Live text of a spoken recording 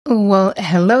Well,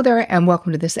 hello there, and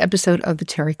welcome to this episode of the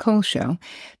Terri Show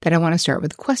that I want to start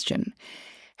with a question.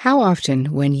 How often,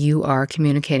 when you are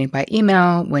communicating by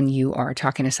email, when you are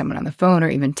talking to someone on the phone, or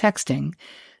even texting,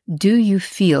 do you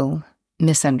feel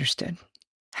misunderstood?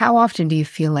 How often do you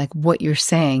feel like what you're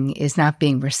saying is not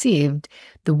being received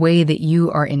the way that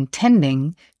you are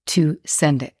intending to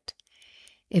send it?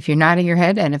 If you're nodding your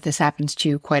head, and if this happens to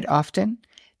you quite often,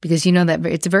 because you know that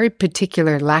it's a very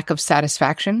particular lack of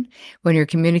satisfaction when you're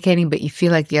communicating, but you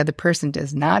feel like the other person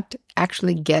does not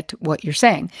actually get what you're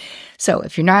saying. So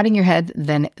if you're nodding your head,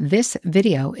 then this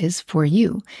video is for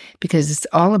you because it's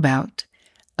all about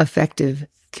effective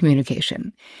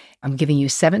communication. I'm giving you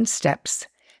 7 steps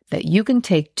that you can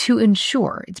take to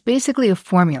ensure, it's basically a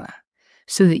formula,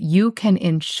 so that you can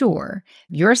ensure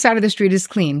your side of the street is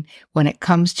clean when it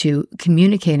comes to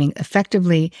communicating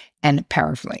effectively and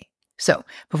powerfully. So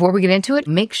before we get into it,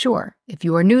 make sure, if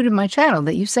you are new to my channel,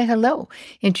 that you say hello.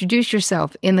 Introduce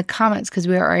yourself in the comments because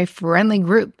we are a friendly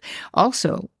group.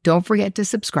 Also, don't forget to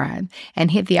subscribe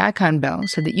and hit the icon bell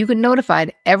so that you get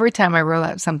notified every time I roll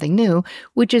out something new,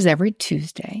 which is every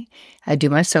Tuesday. I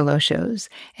do my solo shows,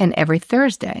 and every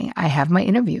Thursday I have my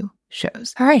interview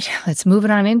shows. All right, let's move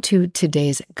it on into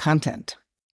today's content.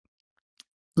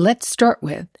 Let's start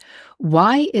with,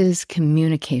 why is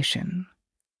communication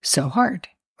so hard?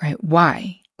 Right?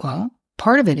 Why? Well,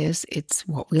 part of it is it's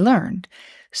what we learned.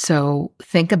 So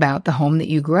think about the home that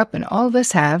you grew up in. All of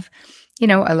us have,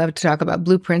 I love to talk about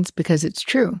blueprints because it's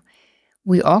true.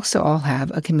 We also all have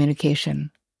a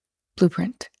communication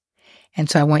blueprint. And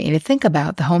so I want you to think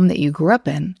about the home that you grew up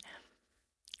in.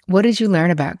 What did you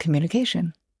learn about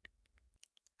communication?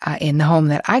 In the home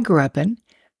that I grew up in,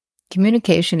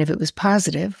 communication, if it was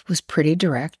positive, was pretty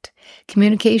direct.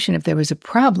 Communication, if there was a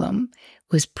problem,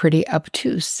 was pretty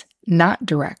obtuse, not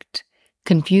direct,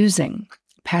 confusing,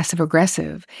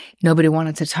 passive-aggressive. Nobody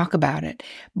wanted to talk about it,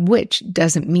 which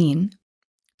doesn't mean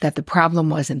that the problem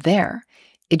wasn't there.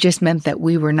 It just meant that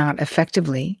we were not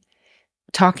effectively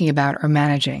talking about or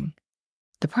managing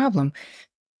the problem.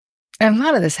 And a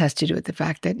lot of this has to do with the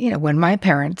fact that, when my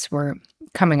parents were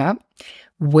coming up,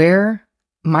 where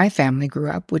my family grew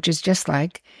up, which is just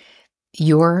like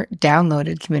your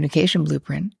downloaded communication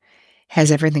blueprint, has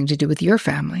everything to do with your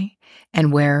family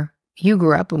and where you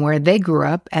grew up and where they grew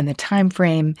up and the time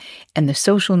frame and the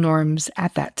social norms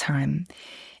at that time.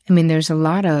 I mean, there's a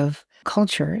lot of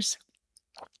cultures,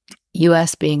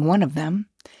 US being one of them,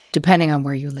 depending on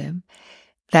where you live,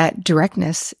 that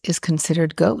directness is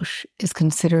considered gauche, is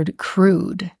considered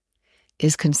crude,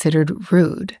 is considered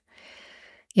rude.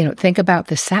 Think about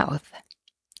the South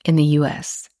in the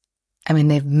US. I mean,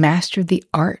 they've mastered the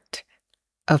art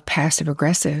of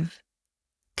passive-aggressive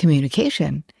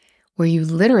communication, where you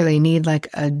literally need like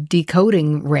a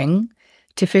decoding ring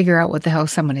to figure out what the hell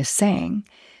someone is saying.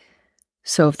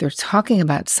 So if they're talking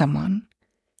about someone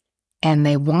and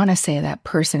they want to say that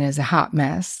person is a hot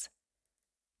mess,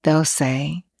 they'll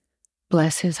say,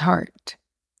 bless his heart.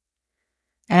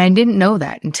 And I didn't know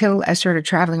that until I started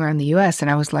traveling around the US,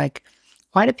 and I was like,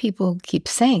 why do people keep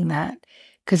saying that?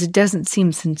 Because it doesn't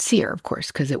seem sincere, of course,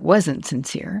 because it wasn't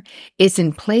sincere. It's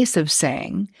in place of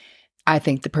saying, I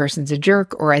think the person's a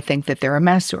jerk, or I think that they're a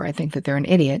mess, or I think that they're an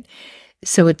idiot.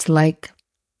 So it's like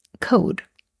code,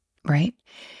 right?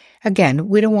 Again,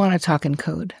 we don't want to talk in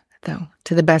code, though,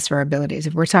 to the best of our abilities.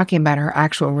 If we're talking about our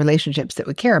actual relationships that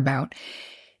we care about,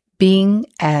 being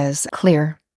as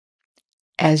clear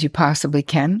as you possibly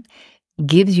can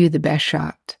gives you the best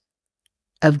shot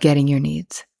of getting your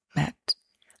needs met,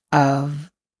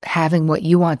 of having what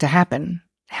you want to happen.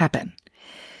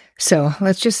 So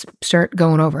let's just start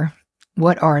going over.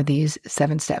 What are these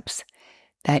 7 steps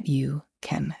that you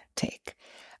can take?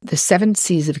 The 7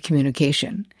 C's of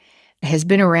communication has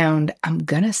been around, I'm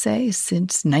going to say,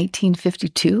 since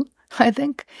 1952, I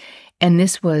think. And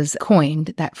this was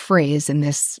coined, that phrase in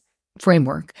this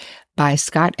framework, by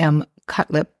Scott M.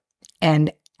 Cutlip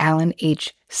and Alan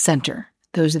H. Center.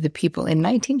 Those are the people in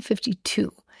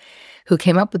 1952 who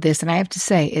came up with this. And I have to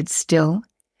say, it still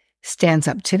stands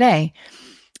up today.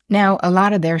 Now, a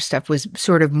lot of their stuff was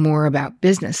sort of more about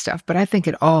business stuff, but I think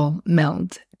it all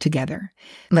melds together.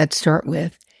 Let's start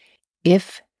with,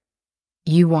 if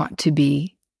you want to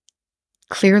be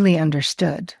clearly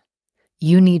understood,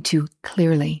 you need to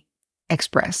clearly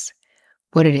express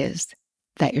what it is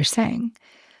that you're saying.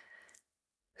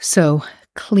 So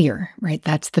clear, right?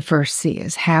 That's the first C,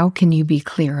 is how can you be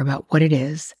clear about what it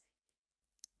is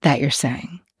that you're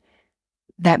saying?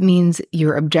 That means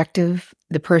you're objective,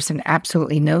 the person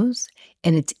absolutely knows,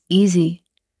 and it's easy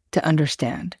to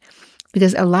understand.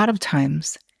 Because a lot of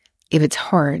times, if it's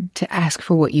hard to ask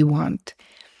for what you want,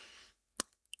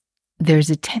 there's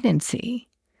a tendency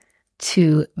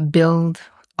to build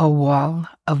a wall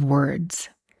of words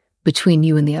between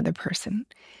you and the other person.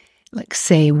 Like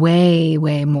say way,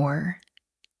 way more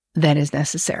than is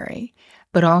necessary,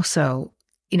 but also,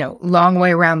 long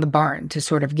way around the barn to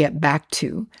sort of get back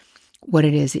to what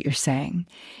it is that you're saying.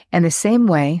 And the same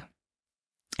way,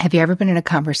 have you ever been in a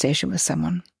conversation with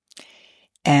someone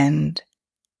and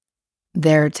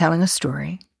they're telling a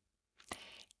story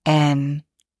and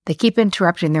they keep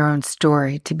interrupting their own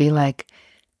story to be like,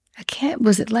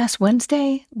 was it last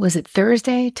Wednesday? Was it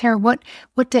Thursday? Tara, what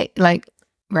day? Like,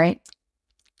 right?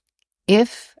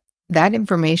 If that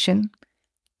information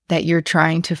that you're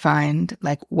trying to find,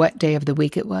 like what day of the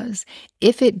week it was,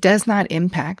 if it does not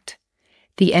impact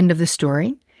the end of the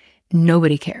story,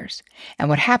 nobody cares. And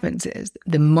what happens is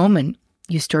the moment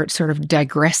you start sort of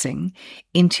digressing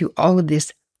into all of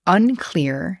this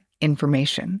unclear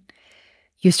information,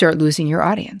 you start losing your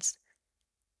audience.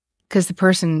 Because the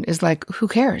person is like, who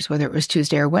cares whether it was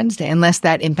Tuesday or Wednesday, unless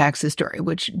that impacts the story,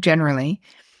 which generally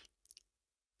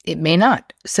it may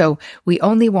not. So we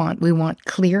want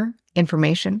clear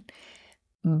information,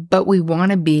 but we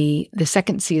want to be, the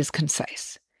second C is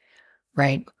concise,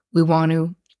 right? We want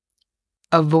to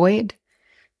avoid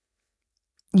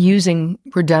using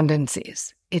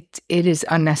redundancies. It is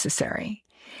unnecessary.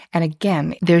 And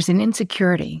again, there's an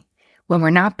insecurity when we're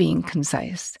not being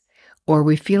concise, or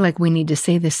we feel like we need to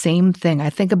say the same thing. I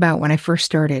think about when I first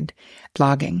started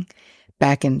blogging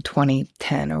back in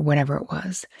 2010 or whenever it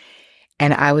was.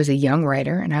 And I was a young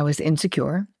writer and I was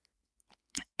insecure.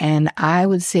 And I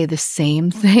would say the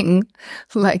same thing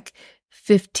like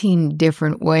 15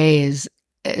 different ways.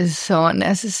 Is so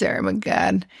unnecessary. Oh my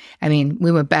God. I mean,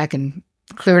 we went back and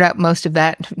cleared up most of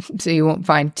that, so you won't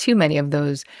find too many of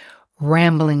those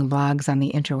rambling blogs on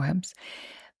the interwebs.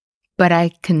 But I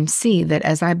can see that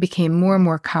as I became more and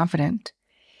more confident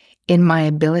in my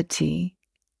ability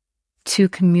to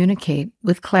communicate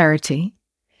with clarity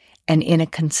and in a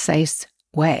concise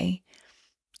way,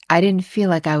 I didn't feel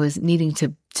like I was needing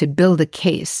to build a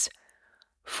case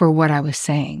for what I was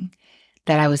saying.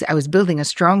 That I was building a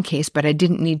strong case, but I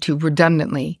didn't need to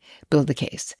redundantly build a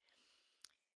case.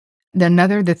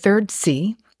 The third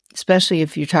C, especially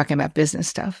if you're talking about business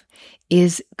stuff,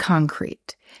 is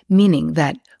concrete, meaning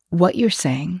that what you're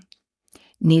saying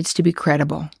needs to be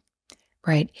credible,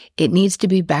 right? It needs to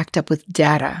be backed up with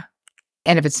data.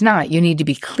 And if it's not, you need to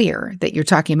be clear that you're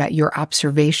talking about your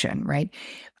observation, right?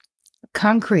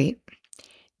 Concrete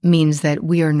means that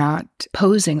we are not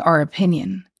posing our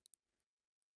opinion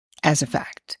as a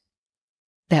fact,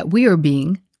 that we are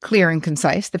being clear and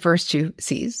concise, the first two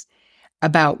C's,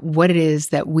 about what it is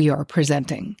that we are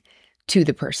presenting to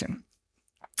the person.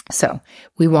 So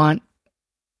we want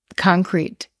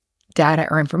concrete data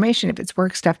or information if it's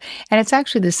work stuff. And it's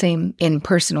actually the same in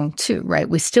personal too, right?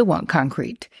 We still want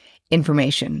concrete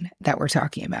information that we're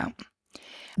talking about.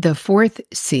 The fourth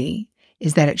C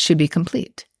is that it should be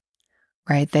complete,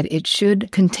 right? That it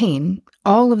should contain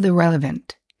all of the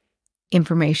relevant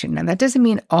information. Now, that doesn't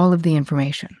mean all of the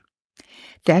information.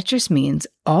 That just means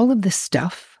all of the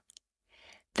stuff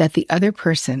that the other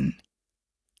person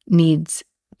needs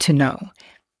to know.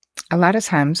 A lot of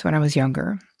times when I was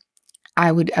younger,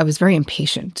 I was very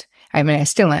impatient. I mean, I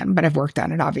still am, but I've worked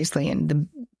on it, obviously, in the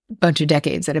bunch of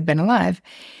decades that I've been alive.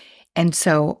 And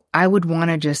so I would want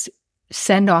to just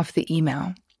send off the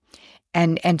email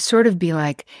and sort of be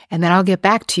like, and then I'll get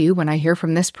back to you when I hear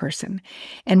from this person.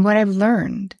 And what I've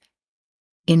learned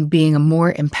in being a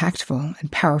more impactful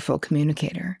and powerful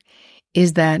communicator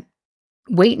is that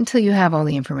wait until you have all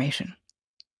the information,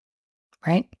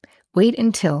 right? Wait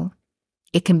until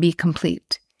it can be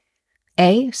complete.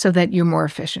 So that you're more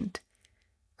efficient,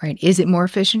 right? Is it more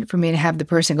efficient for me to have the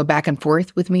person go back and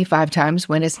forth with me 5 times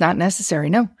when it's not necessary?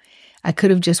 No, I could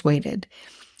have just waited.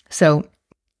 So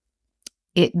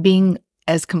it being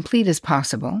as complete as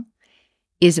possible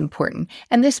is important.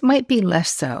 And this might be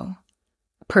less so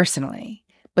personally,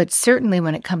 but certainly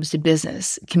when it comes to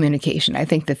business communication, I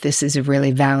think that this is a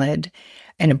really valid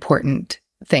and important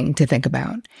thing to think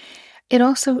about. It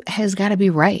also has got to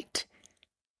be right?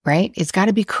 It's got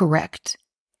to be correct,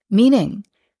 meaning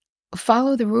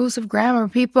follow the rules of grammar,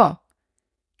 people.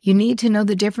 You need to know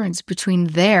the difference between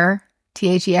their,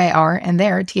 T-H-E-I-R, and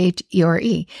their,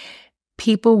 T-H-E-R-E.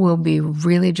 People will be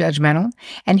really judgmental.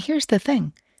 And here's the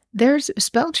thing. There's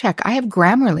spell check. I have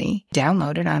Grammarly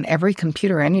downloaded on every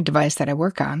computer, any device that I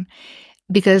work on,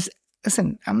 because,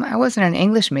 listen, I wasn't an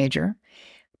English major,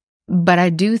 but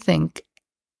I do think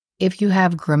if you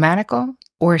have grammatical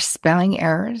or spelling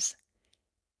errors,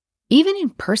 even in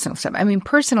personal stuff. I mean,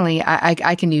 personally,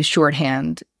 I can use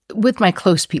shorthand with my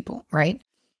close people, right?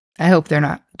 I hope they're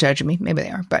not judging me. Maybe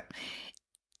they are,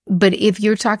 but if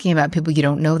you're talking about people you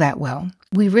don't know that well,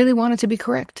 we really want it to be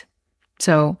correct.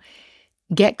 So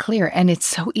get clear. And it's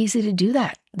so easy to do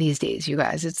that these days, you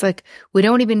guys. It's like we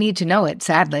don't even need to know it,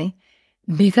 sadly,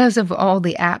 because of all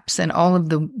the apps and all of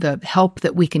the help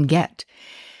that we can get.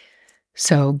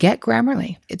 So get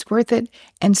Grammarly. It's worth it.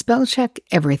 And spell check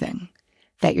everything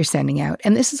that you're sending out.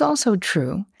 And this is also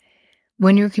true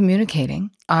when you're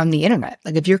communicating on the internet.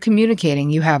 Like if you're communicating,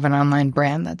 you have an online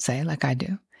brand, let's say, like I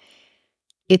do.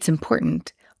 It's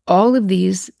important. All of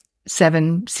these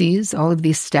 7 C's, all of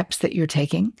these steps that you're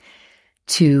taking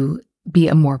to be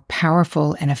a more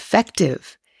powerful and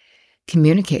effective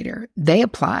communicator, they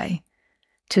apply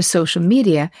to social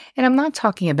media. And I'm not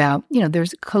talking about,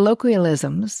 there's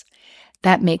colloquialisms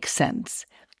that make sense,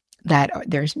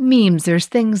 there's memes, there's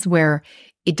things where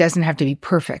it doesn't have to be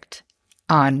perfect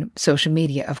on social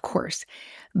media, of course.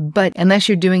 But unless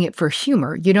you're doing it for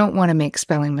humor, you don't want to make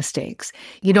spelling mistakes.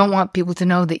 You don't want people to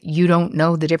know that you don't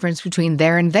know the difference between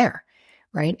there and there,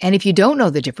 right? And if you don't know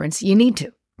the difference, you need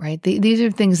to, right? These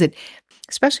are things that,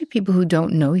 especially people who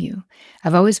don't know you.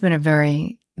 I've always been a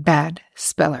very bad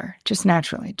speller, just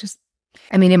naturally.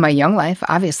 In my young life,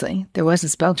 obviously, there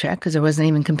wasn't spell check because there wasn't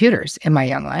even computers in my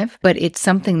young life. But it's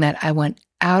something that I went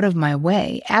out of my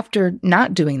way after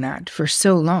not doing that for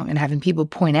so long and having people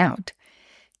point out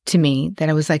to me that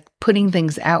I was like putting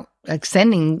things out, like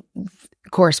sending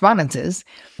correspondences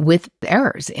with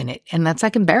errors in it. And that's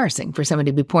like embarrassing for somebody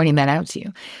to be pointing that out to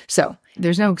you. So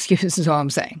there's no excuses is all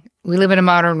I'm saying. We live in a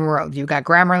modern world. You got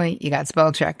Grammarly, you got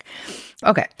spell check.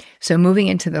 Okay. So moving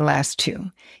into the last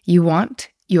 2, you want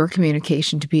your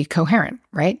communication to be coherent,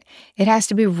 right? It has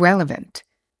to be relevant.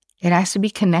 It has to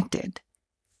be connected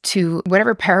to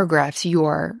whatever paragraphs you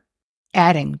are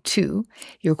adding to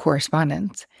your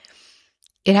correspondence.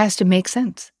 It has to make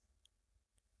sense.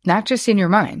 Not just in your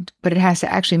mind, but it has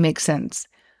to actually make sense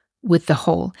with the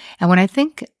whole. And when I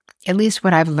think, at least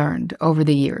what I've learned over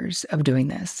the years of doing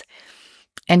this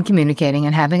and communicating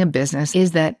and having a business,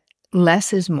 is that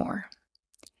less is more.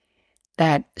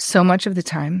 That so much of the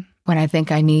time, when I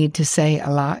think I need to say a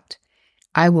lot,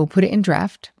 I will put it in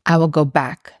draft. I will go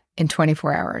back in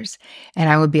 24 hours and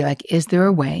I would be like, is there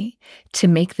a way to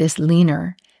make this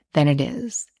leaner than it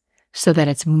is so that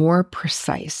it's more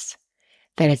precise,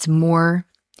 that it's more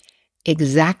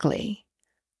exactly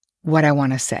what I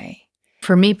want to say?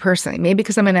 For me personally, maybe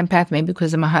because I'm an empath, maybe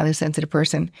because I'm a highly sensitive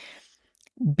person,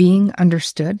 being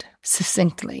understood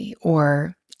succinctly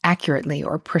or accurately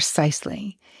or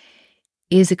precisely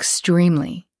is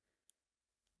extremely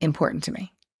important to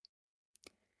me.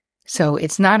 So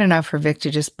it's not enough for Vic to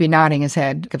just be nodding his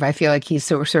head if I feel like he's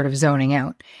sort of zoning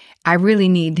out. I really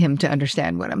need him to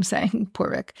understand what I'm saying. Poor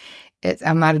Vic.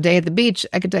 I'm not a day at the beach,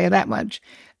 I can tell you that much.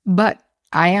 But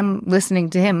I am listening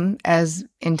to him as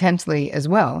intensely as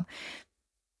well.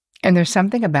 And there's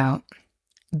something about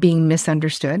being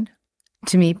misunderstood,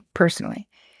 to me personally,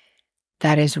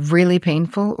 that is really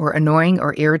painful or annoying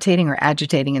or irritating or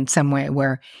agitating in some way,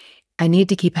 where I need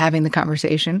to keep having the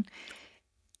conversation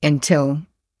until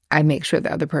I make sure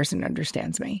the other person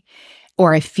understands me,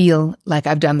 or I feel like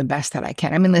I've done the best that I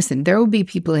can. Listen, there will be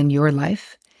people in your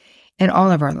life, in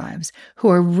all of our lives, who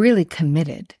are really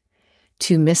committed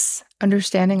to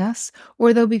misunderstanding us,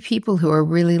 or there'll be people who are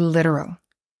really literal.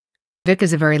 Vic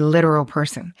is a very literal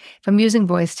person. If I'm using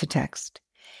voice to text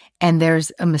and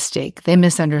there's a mistake, they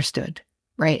misunderstood,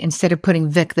 right? Instead of putting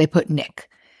Vic, they put Nick.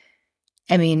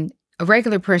 A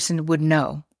regular person would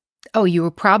know, oh, you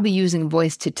were probably using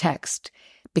voice to text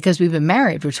because we've been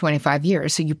married for 25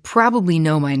 years, so you probably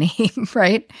know my name,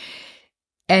 right?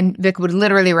 And Vic would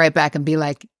literally write back and be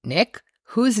like, Nick?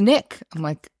 Who's Nick? I'm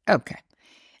like, okay.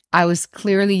 I was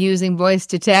clearly using voice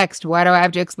to text. Why do I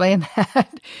have to explain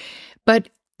that? But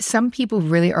some people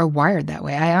really are wired that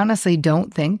way. I honestly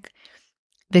don't think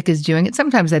Vic is doing it.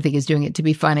 Sometimes I think he's doing it to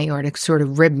be funny or to sort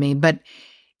of rib me, but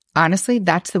honestly,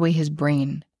 that's the way his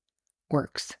brain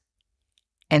works.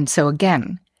 And so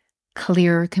again,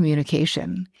 clear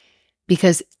communication,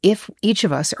 because if each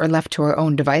of us are left to our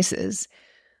own devices,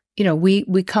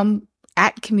 we come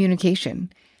at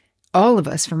communication, all of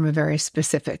us, from a very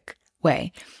specific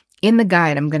way. In the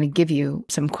guide, I'm going to give you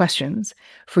some questions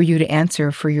for you to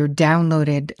answer for your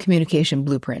downloaded communication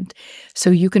blueprint, so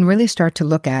you can really start to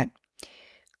look at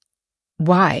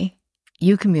why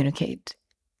you communicate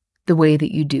the way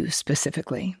that you do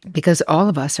specifically. Because all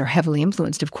of us are heavily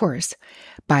influenced, of course,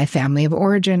 by family of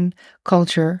origin,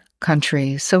 culture,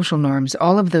 country, social norms.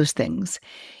 All of those things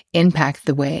impact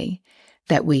the way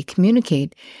that we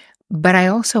communicate. But I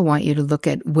also want you to look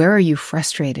at, where are you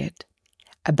frustrated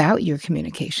about your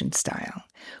communication style?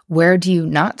 Where do you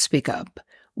not speak up?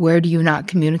 Where do you not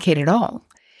communicate at all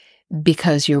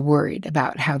because you're worried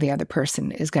about how the other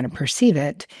person is going to perceive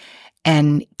it?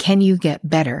 And can you get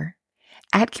better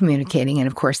at communicating? And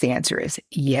of course, the answer is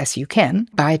yes, you can,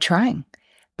 by trying,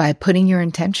 by putting your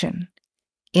intention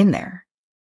in there.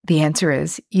 The answer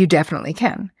is you definitely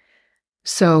can.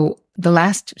 So the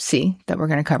last C that we're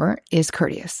going to cover is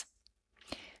courteous.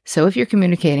 So if you're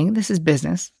communicating, this is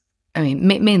business. I mean,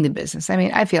 mainly business. I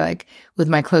mean, I feel like with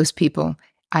my close people,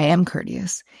 I am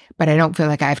courteous, but I don't feel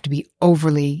like I have to be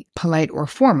overly polite or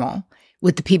formal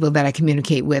with the people that I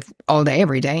communicate with all day,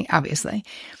 every day, obviously.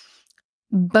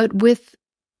 But with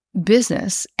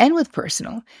business and with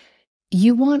personal,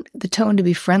 you want the tone to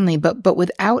be friendly, but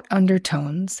without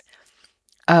undertones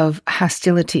of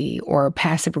hostility or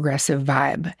passive-aggressive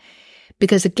vibe.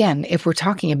 Because again, if we're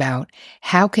talking about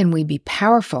how can we be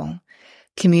powerful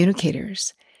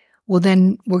communicators, well,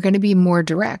 then we're going to be more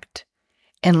direct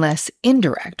and less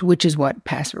indirect, which is what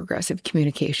passive-aggressive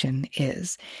communication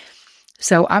is.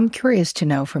 So I'm curious to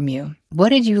know from you, what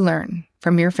did you learn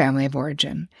from your family of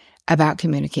origin about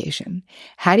communication?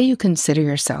 How do you consider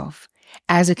yourself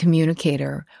as a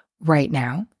communicator right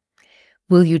now?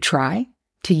 Will you try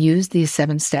to use these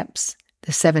 7 steps,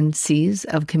 the 7 C's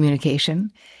of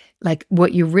communication? Like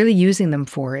what you're really using them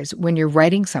for is when you're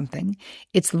writing something,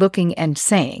 it's looking and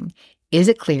saying, is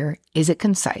it clear? Is it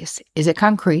concise? Is it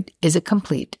concrete? Is it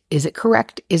complete? Is it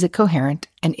correct? Is it coherent?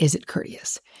 And is it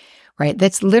courteous? Right?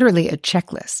 That's literally a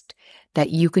checklist that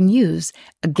you can use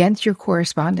against your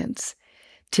correspondence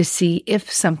to see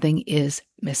if something is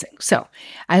missing. So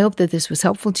I hope that this was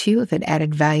helpful to you. If it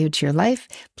added value to your life,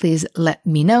 please let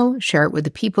me know. Share it with the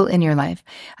people in your life.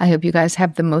 I hope you guys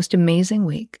have the most amazing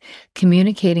week,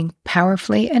 communicating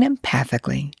powerfully and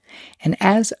empathically. And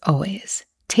as always,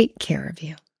 take care of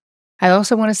you. I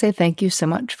also want to say thank you so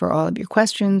much for all of your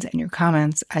questions and your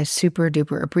comments. I super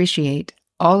duper appreciate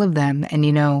all of them.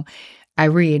 And I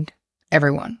read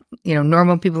everyone.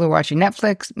 Normal people are watching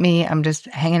Netflix. Me, I'm just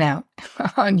hanging out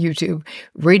on YouTube,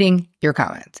 reading your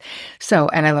comments.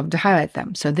 And I love to highlight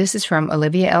them. So this is from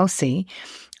Olivia LC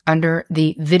under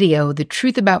the video, The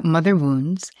Truth About Mother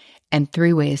Wounds and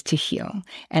 3 Ways to Heal.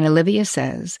 And Olivia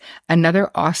says, another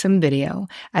awesome video.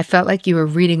 I felt like you were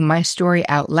reading my story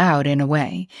out loud in a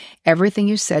way. Everything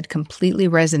you said completely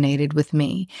resonated with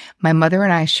me. My mother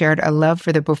and I shared a love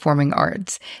for the performing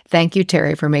arts. Thank you,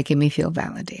 Terri, for making me feel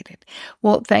validated.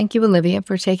 Well, thank you, Olivia,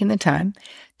 for taking the time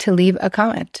to leave a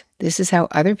comment. This is how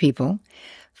other people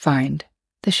find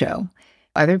the show.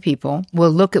 Other people will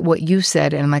look at what you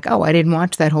said and like, oh, I didn't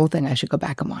watch that whole thing. I should go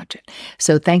back and watch it.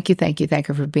 So thank you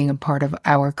for being a part of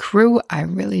our crew. I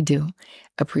really do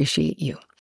appreciate you.